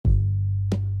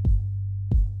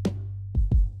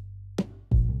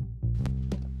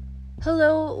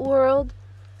Hello, world.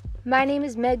 My name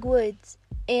is Meg Woods,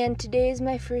 and today is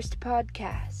my first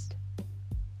podcast.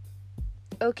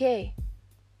 Okay.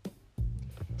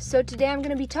 So today I'm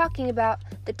going to be talking about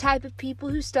the type of people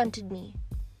who stunted me.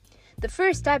 The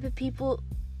first type of people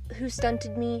who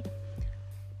stunted me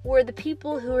were the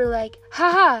people who were like,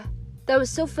 haha, that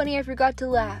was so funny I forgot to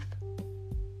laugh.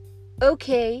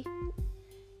 Okay.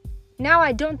 Now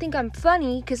I don't think I'm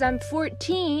funny because I'm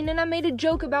 14 and I made a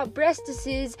joke about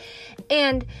breastises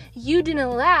and you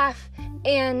didn't laugh,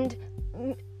 and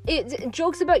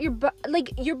jokes about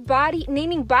your body,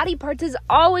 naming body parts is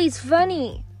always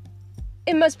funny.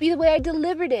 It must be the way I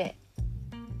delivered it.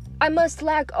 I must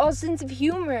lack all sense of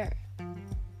humor.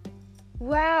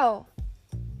 Wow.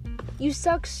 You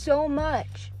suck so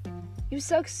much. You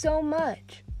suck so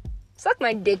much. Suck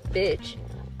my dick, bitch.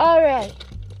 Alright.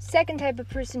 Second type of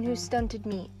person who stunted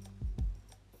me.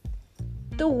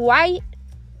 The white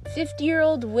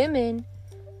 50-year-old women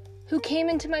who came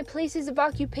into my places of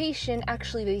occupation,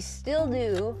 actually they still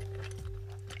do,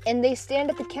 and they stand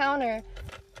at the counter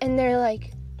and they're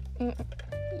like,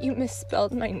 you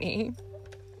misspelled my name.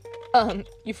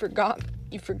 You forgot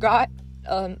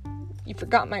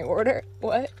my order.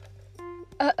 What?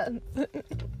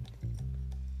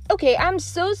 Okay, I'm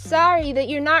so sorry that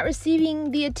you're not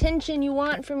receiving the attention you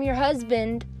want from your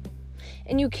husband,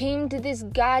 and you came to this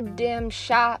goddamn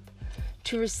shop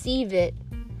to receive it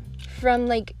from,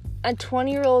 like, a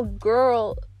 20-year-old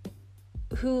girl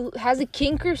who has a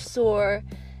canker sore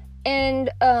and,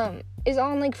 is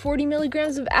on, like, 40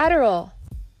 milligrams of Adderall.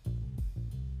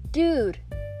 Dude,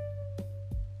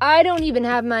 I don't even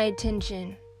have my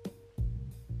attention.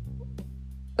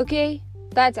 Okay?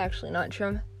 That's actually not true.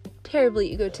 I'm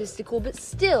terribly egotistical, but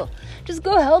still, just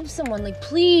go help someone. Like,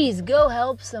 please, go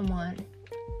help someone.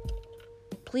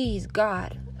 Please,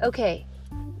 God. Okay.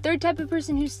 Third type of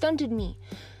person who stunted me.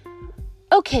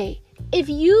 Okay, if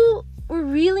you were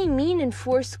really mean in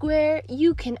Foursquare,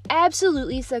 you can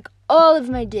absolutely suck all of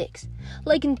my dicks.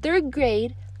 Like in 3rd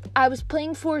grade, I was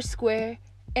playing Foursquare,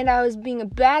 and I was being a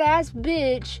badass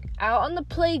bitch out on the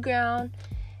playground,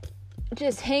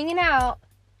 just hanging out,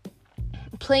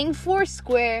 playing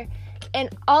Foursquare, and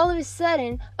all of a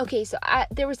sudden, okay, so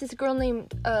there was this girl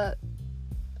named,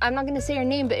 I'm not going to say her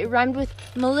name, but it rhymed with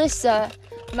Melissa,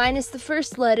 minus the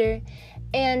first letter,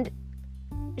 and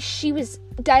she was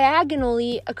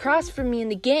diagonally across from me in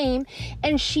the game,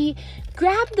 and she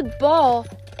grabbed the ball,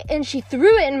 and she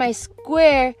threw it in my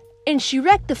square, and she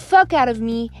wrecked the fuck out of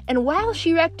me, and while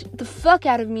she wrecked the fuck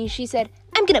out of me, she said,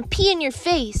 I'm going to pee in your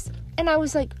face, and I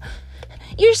was like,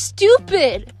 you're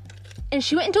stupid. And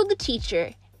she went and told the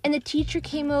teacher, and the teacher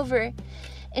came over,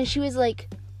 and she was like,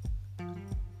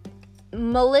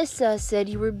 Melissa said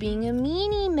you were being a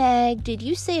meanie, Meg. Did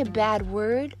you say a bad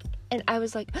word? And I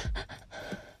was like,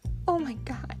 oh my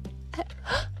God.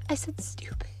 I said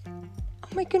stupid.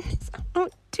 Oh my goodness, I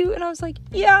don't do it. And I was like,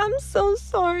 yeah, I'm so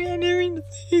sorry. I didn't mean to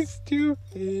say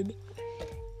stupid.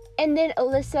 And then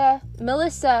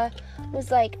Melissa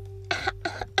was like,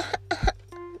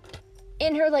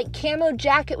 in her, like, camo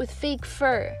jacket with fake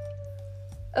fur.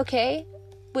 Okay?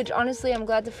 Which, honestly, I'm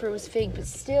glad the fur was fake, but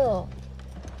still.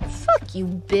 Fuck you,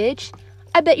 bitch.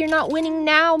 I bet you're not winning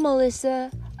now,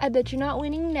 Melissa. I bet you're not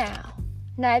winning now.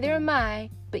 Neither am I,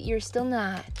 but you're still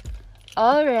not.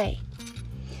 Alright.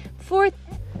 Fourth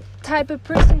type of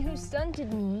person who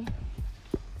stunted me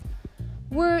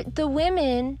were the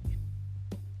women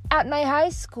at my high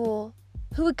school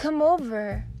who would come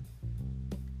over,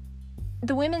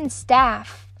 the women's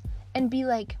staff, and be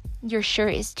like, your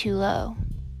shirt is too low.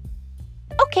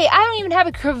 Okay, I don't even have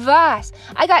a crevasse.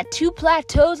 I got 2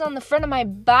 plateaus on the front of my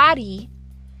body.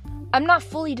 I'm not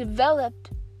fully developed.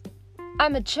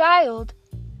 I'm a child.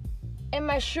 And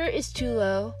my shirt is too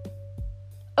low.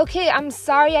 Okay, I'm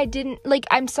sorry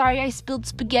I spilled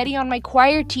spaghetti on my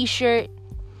choir t-shirt.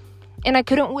 And I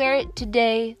couldn't wear it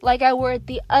today like I wore it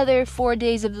the other 4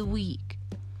 days of the week.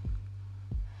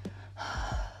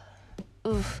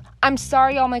 Oof. I'm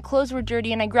sorry all my clothes were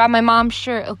dirty and I grabbed my mom's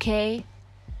shirt, okay?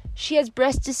 She has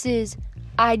breastises.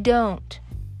 I don't.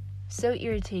 So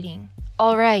irritating.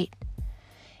 Alright.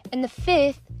 And the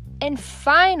fifth and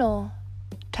final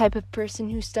type of person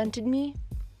who stunted me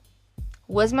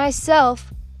was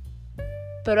myself.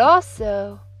 But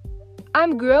also,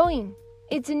 I'm growing.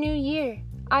 It's a new year.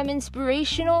 I'm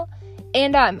inspirational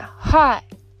and I'm hot.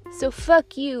 So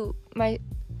fuck you.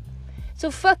 So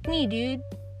fuck me, dude.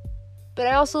 But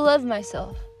I also love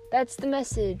myself. That's the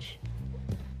message.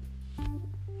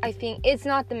 I think it's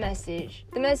not the message.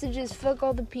 The message is fuck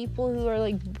all the people who are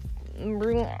like,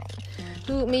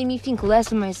 who made me think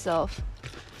less of myself.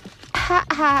 Ha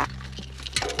ha.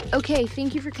 Okay,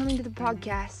 thank you for coming to the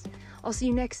podcast. I'll see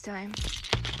you next time.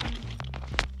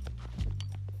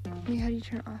 Wait, how do you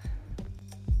turn it off?